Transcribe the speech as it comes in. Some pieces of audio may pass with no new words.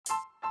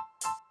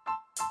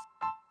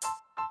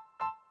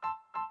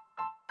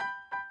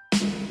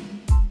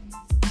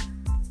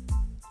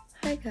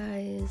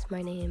guys,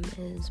 my name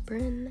is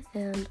Bryn,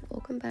 and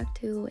welcome back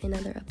to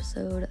another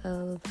episode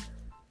of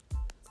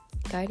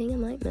Guiding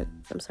Enlightenment.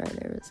 I'm sorry,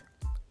 there was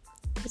a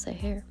piece of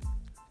hair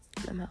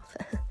in my mouth.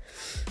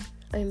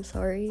 I'm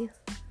sorry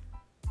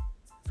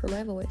for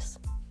my voice.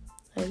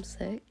 I am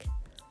sick,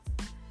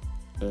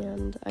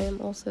 and I am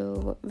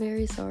also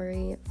very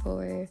sorry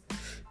for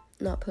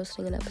not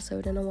posting an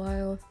episode in a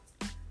while.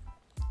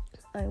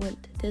 I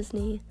went to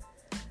Disney,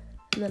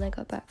 and then I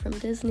got back from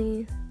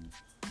Disney.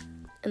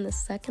 And the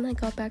second I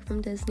got back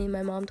from Disney,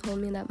 my mom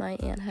told me that my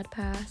aunt had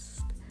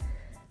passed.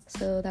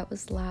 So that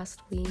was last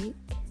week.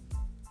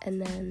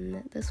 And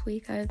then this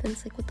week I've been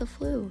sick with the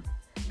flu.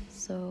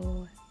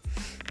 So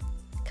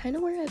kind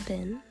of where I've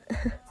been.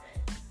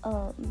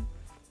 But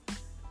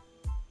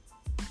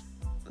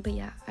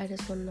yeah, I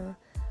just want to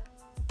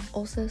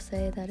also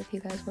say that if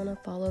you guys want to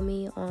follow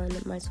me on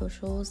my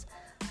socials,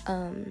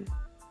 and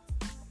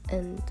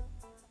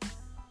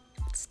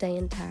stay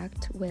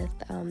intact with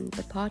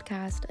the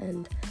podcast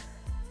and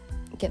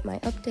get my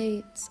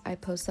updates, I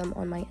post them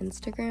on my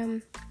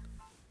Instagram,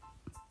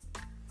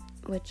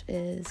 which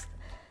is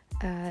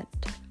at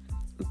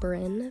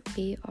Bryn,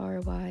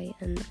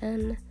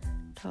 BRYNN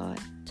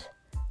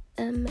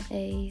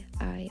 .MAIREAD.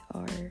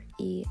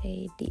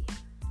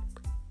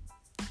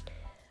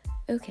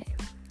 Okay,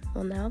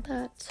 well, now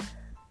that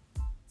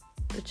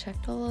we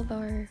checked all of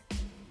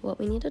what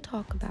we need to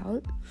talk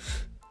about,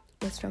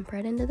 let's jump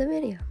right into the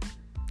video.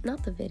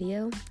 Not the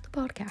video, the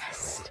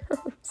podcast.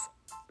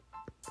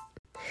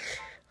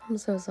 I'm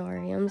so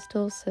sorry. I'm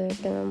still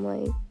sick and I'm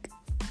like,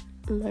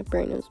 my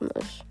brain is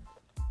mush.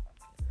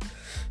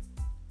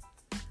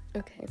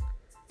 Okay.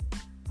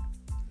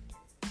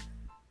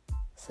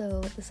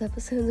 So this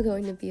episode is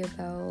going to be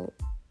about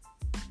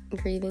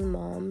grieving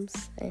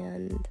moms,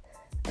 and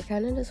I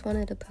kind of just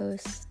wanted to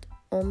post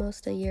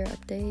almost a year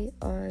update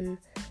on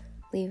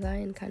Levi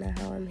and kind of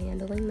how I'm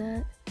handling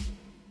that.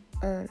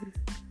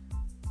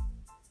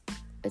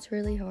 It's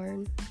really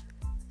hard.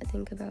 I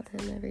think about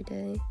him every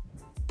day.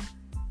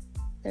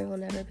 There will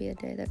never be a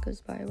day that goes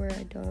by where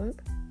I don't.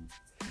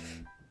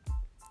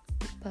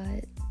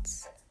 But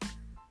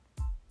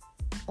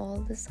all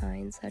the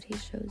signs that he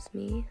shows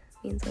me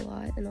means a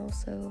lot, and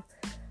also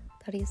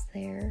that he's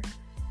there.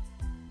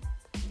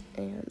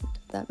 And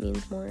that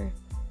means more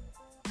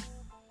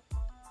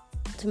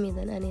to me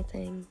than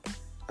anything.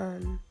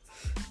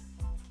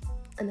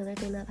 Another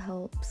thing that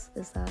helps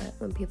is that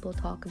when people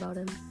talk about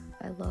him,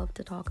 I love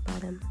to talk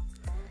about him.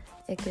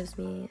 It gives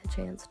me a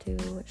chance to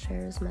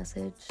share his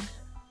message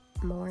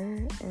more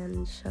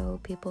and show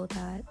people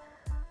that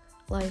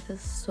life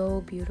is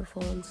so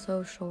beautiful and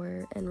so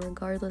short, and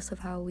regardless of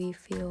how we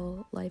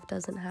feel, life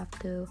doesn't have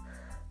to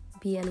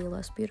be any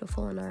less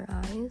beautiful in our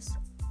eyes.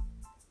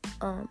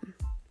 And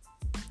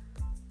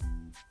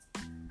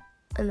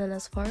then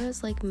as far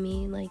as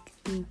me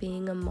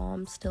being a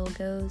mom still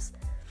goes,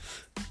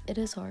 it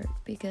is hard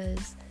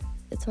because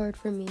it's hard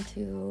for me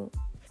to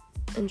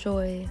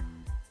enjoy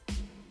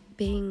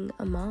being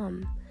a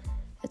mom.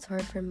 It's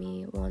hard for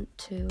me want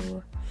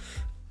to,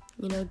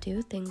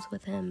 do things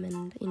with him,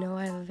 and,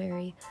 I have a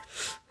very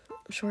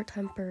short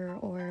temper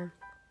or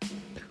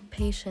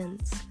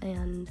patience,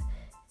 and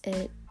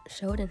it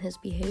showed in his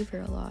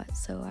behavior a lot.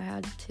 So I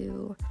had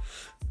to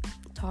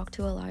talk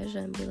to Elijah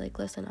and be like,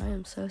 listen, I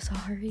am so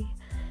sorry,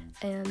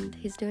 and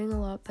he's doing a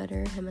lot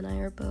better. Him and I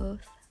are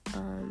both,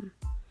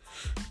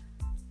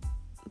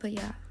 but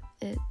yeah,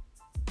 it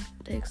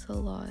takes a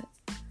lot,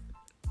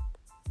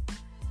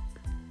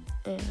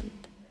 and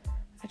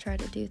I try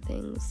to do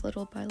things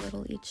little by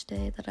little each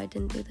day that I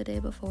didn't do the day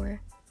before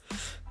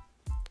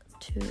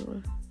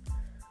to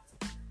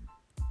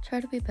try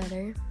to be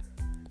better.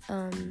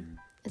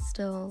 It's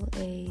still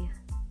a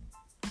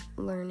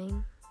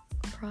learning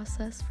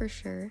process for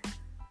sure.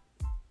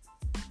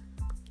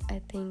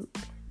 I think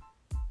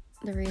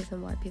the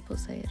reason why people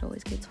say it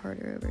always gets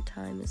harder over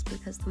time is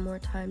because the more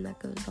time that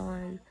goes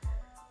on,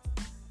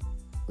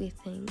 we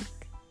think,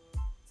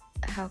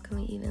 how can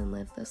we even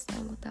live this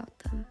long without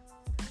them?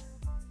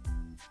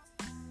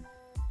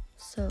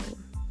 So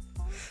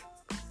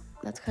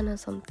that's kind of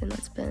something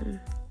that's been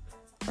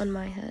on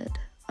my head.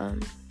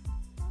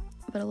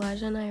 But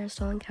Elijah and I are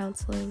still in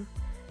counseling.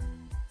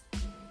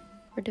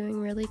 We're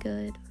doing really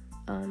good.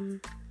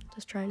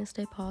 Just trying to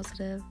stay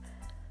positive.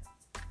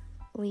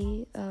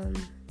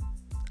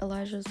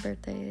 Elijah's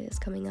birthday is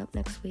coming up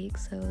next week,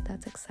 so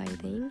that's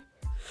exciting.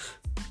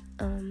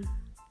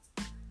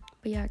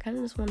 But yeah, I kind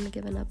of just wanted to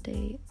give an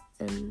update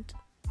and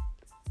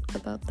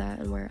about that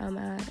and where I'm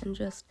at, and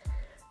just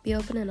be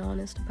open and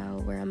honest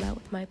about where I'm at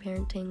with my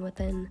parenting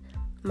within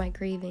my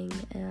grieving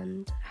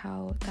and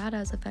how that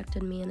has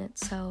affected me in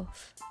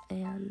itself.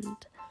 And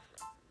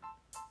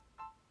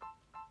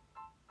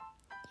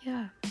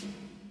yeah,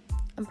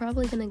 I'm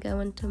probably gonna go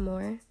into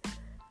more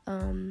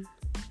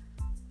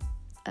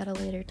at a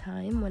later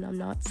time when I'm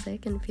not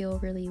sick and feel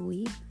really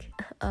weak,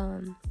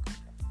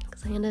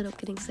 because I ended up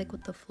getting sick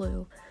with the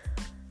flu.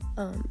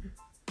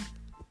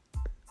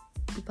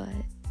 But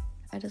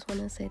I just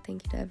want to say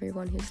thank you to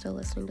everyone who's still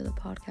listening to the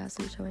podcast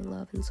and showing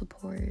love and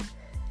support.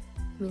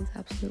 It means the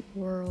absolute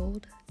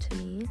world to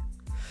me.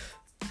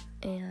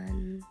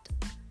 And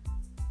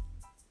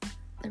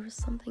there was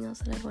something else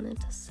that I wanted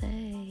to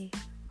say.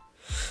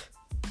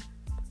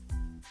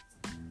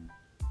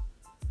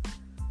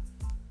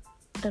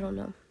 I don't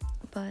know,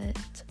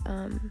 but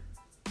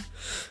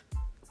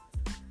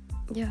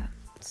yeah,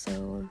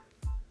 so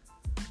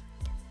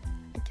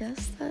I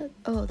guess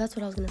that's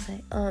what I was gonna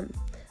say.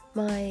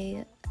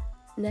 My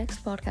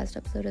next podcast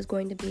episode is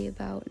going to be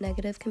about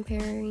negative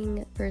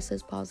comparing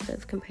versus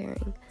positive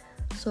comparing.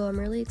 So I'm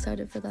really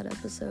excited for that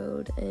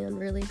episode and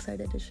really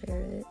excited to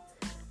share it.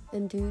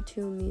 And due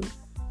to me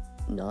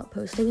not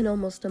posting in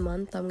almost a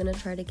month, I'm gonna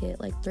try to get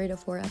like 3 to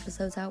 4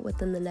 episodes out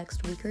within the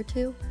next week or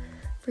two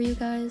for you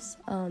guys,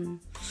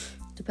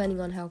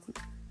 depending on how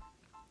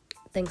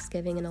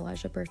Thanksgiving and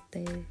Elijah's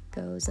birthday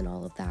goes and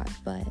all of that.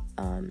 But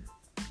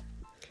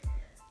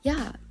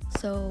yeah,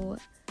 so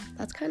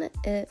that's kind of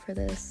it for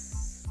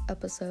this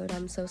episode.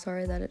 I'm so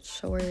sorry that it's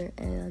short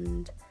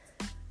and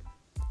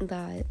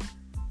that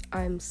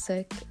I'm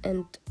sick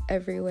and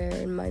everywhere,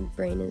 and my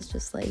brain is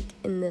just like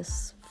in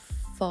this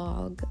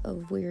fog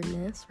of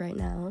weirdness right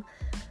now.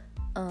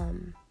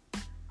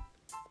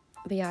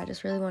 But yeah, I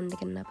just really wanted to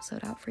get an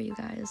episode out for you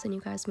guys, and you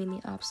guys mean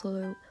the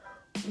absolute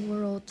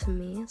world to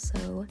me.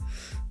 So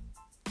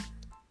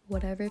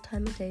whatever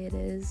time of day it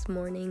is,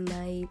 morning,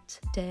 night,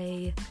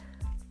 day,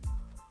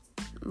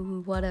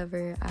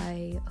 whatever,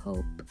 I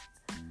hope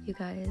you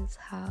guys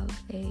have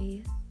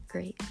a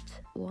great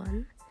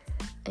one,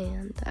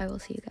 and I will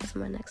see you guys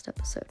in my next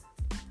episode.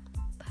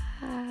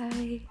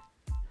 Bye.